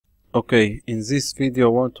Okay, in this video I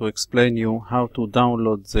want to explain you how to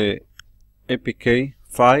download the APK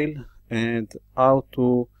file and how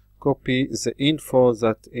to copy the info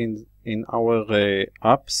that in our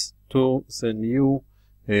apps to the new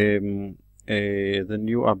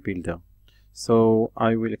app builder. So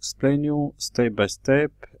I will explain you step by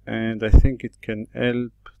step, and I think it can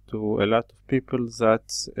help to a lot of people that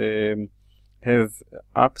have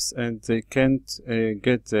apps and they can't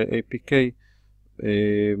get the APK.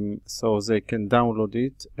 So they can download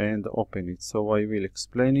it and open it. So I will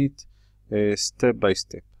explain it step by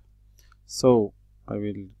step. So I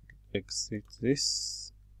will exit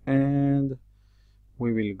this and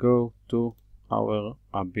we will go to our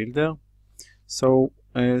app builder. So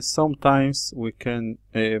sometimes we can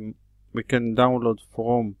download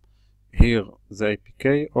from here the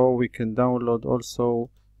APK, or we can download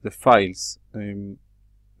also the files. I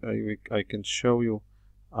can show you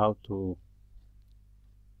how to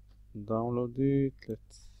download it.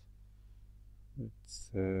 Let's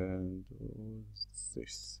do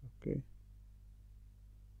this. Okay,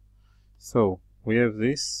 so we have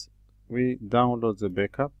this. We download the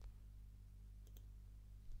backup,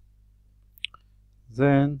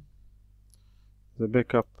 then the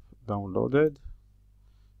backup downloaded,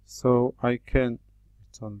 so I can,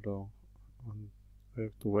 it's on low, I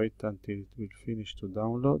have to wait until it will finish to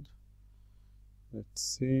download. Let's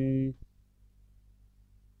see,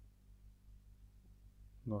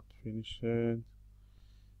 not finished.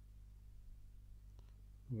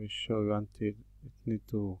 We show you until it needs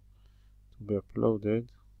to be uploaded.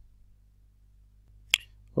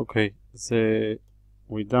 Okay,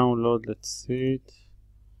 we download, let's see it.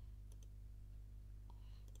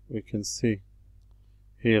 We can see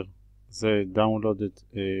here the downloaded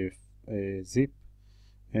zip,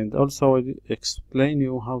 and also I explain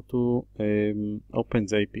you how to open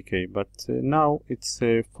the APK, but now it's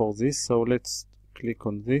for this. So let's click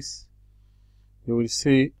on this. You will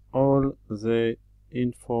see all the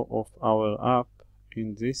info of our app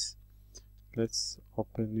in this. Let's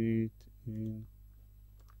open it in,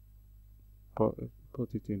 put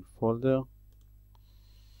it in folder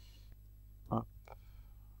app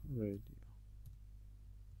radio.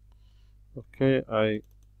 Okay, I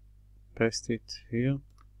paste it here.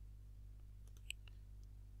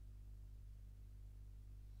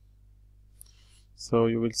 So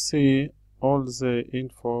you will see all the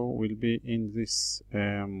info will be in this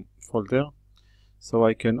folder. So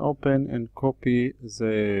I can open and copy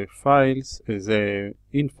the files, the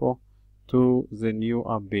info to the new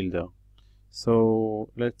app builder.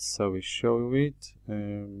 So let's we show you it.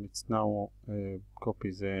 It's now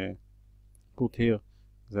copy put here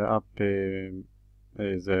the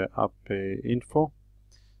app info.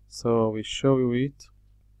 So we show you it,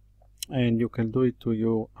 and you can do it to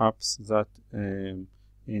your apps that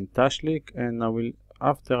in Tashlik, and I will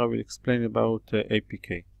explain about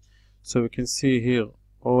APK. So we can see here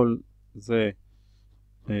all the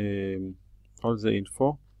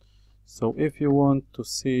info. So if you want to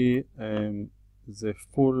see the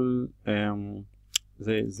full the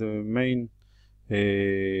main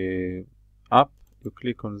app, you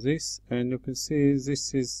click on this and you can see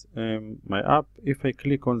this is my app. If I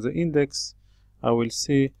click on the index, I will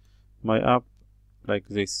see my app like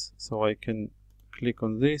this. So I can click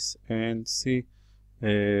on this and see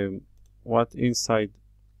what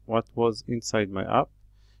was inside my app,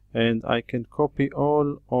 and I can copy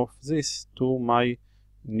all of this to my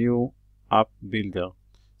new app builder.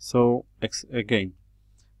 So again,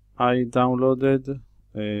 I downloaded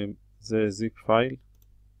the zip file,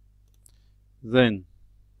 then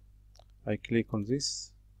I click on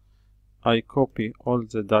this, I copy all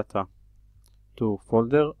the data to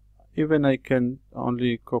folder. Even I can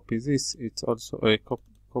only copy this, it's also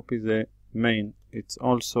copy the main, it's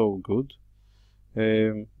also good.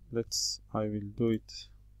 I will do it,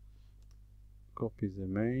 copy the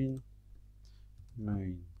main.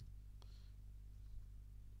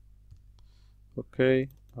 Okay,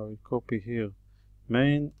 I will copy here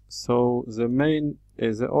main. So the main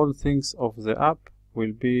is all things of the app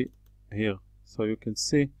will be here. So you can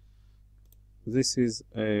see this is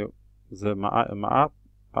my app.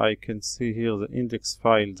 I can see here the index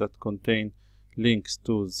file that contain links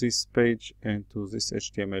to this page and to this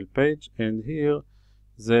HTML page, and here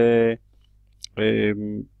the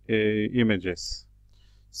images.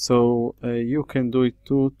 So you can do it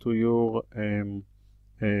too to your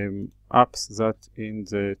apps that in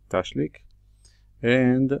the Tashlik.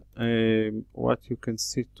 And what you can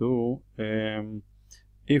see too,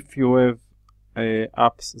 if you have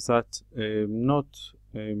apps that not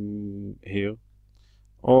here,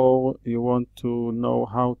 or you want to know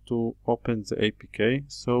how to open the APK.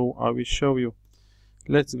 So I will show you.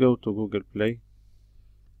 Let's go to Google Play,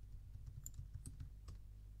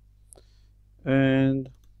 and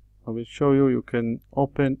I will show you. You can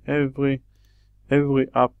open every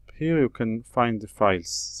app here. You can find the files.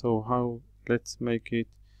 So how? Let's make it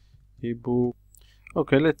ebook.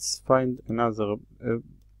 Okay, let's find another.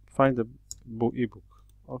 Find a ebook.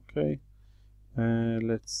 Okay.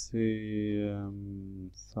 Let's see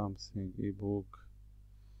something ebook.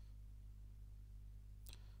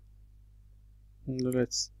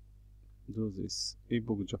 Let's do this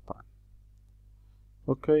ebook Japan.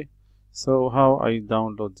 Okay, so how I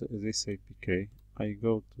download this APK? I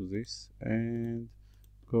go to this and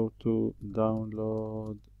go to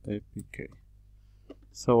download APK.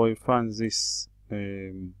 So I find this. I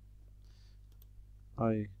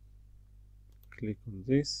click on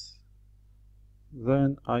this.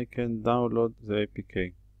 Then I can download the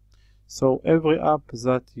APK. So every app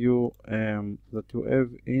that you have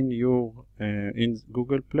in your in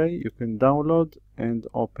Google Play, you can download and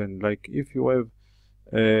open. Like if you have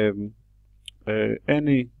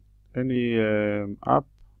any app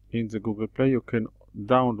in the Google Play, you can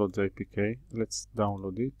download the APK. Let's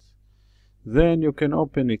download it. Then you can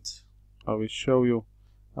open it. I will show you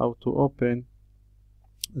how to open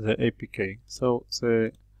the APK. So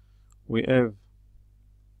we have.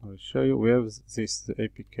 I will show you. We have this the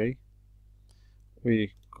APK.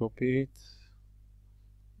 We copy it,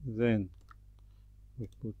 then we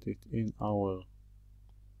put it in our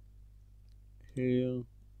here.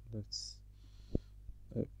 Let's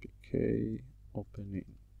APK opening.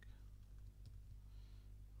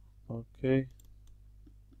 Okay,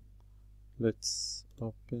 let's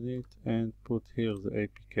open it and put here the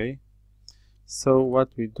APK. So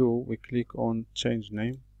what we do, we click on change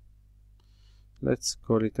name. Let's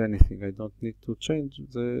call it anything. I don't need to change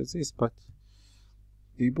this, but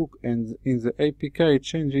ebook, and in the APK I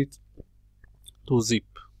change it to zip.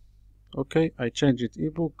 Okay, I change it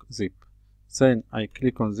ebook zip. Then I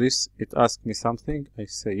click on this. It asks me something. I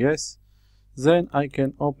say yes. Then I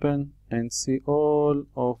can open and see all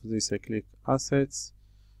of this. I click assets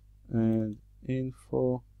and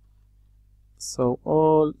info. So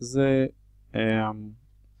all the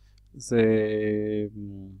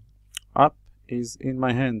app is in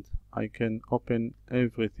my hand. I can open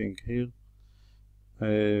everything here.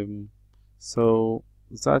 So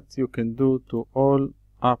that you can do to all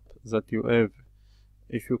app that you have.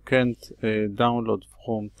 If you can't download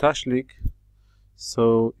from Tashlik,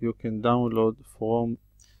 so you can download from.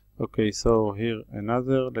 Okay, so here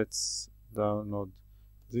another. Let's download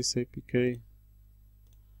this APK.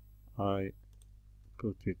 I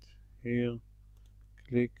put it here,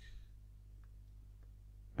 click,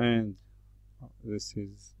 and this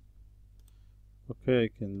is okay. I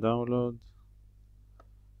can download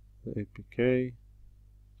the APK,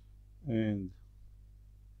 and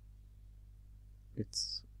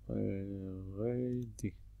it's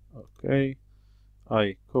ready. Okay,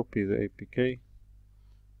 I copy the APK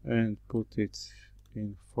and put it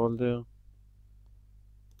in folder.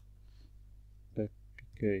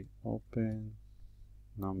 APK open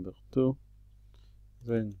number 2.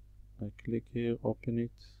 Then I click here, open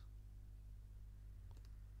it,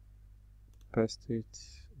 paste it.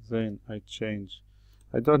 Then I change.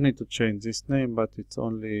 I don't need to change this name, but it's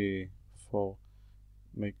only for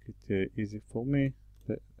make it easy for me.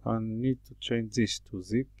 I need to change this to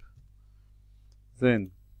zip.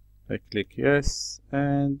 Then I click yes,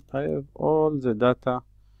 and I have all the data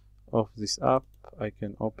of this app. I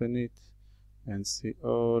can open it and see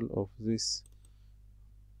all of this.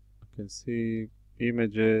 I can see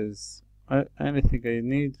images. Anything I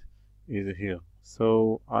need is here.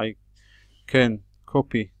 So I can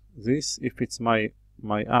copy this if it's my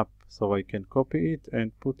app, so I can copy it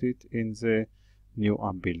and put it in the new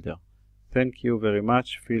app builder. Thank you very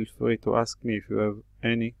much. Feel free to ask me if you have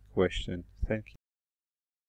any question. Thank you.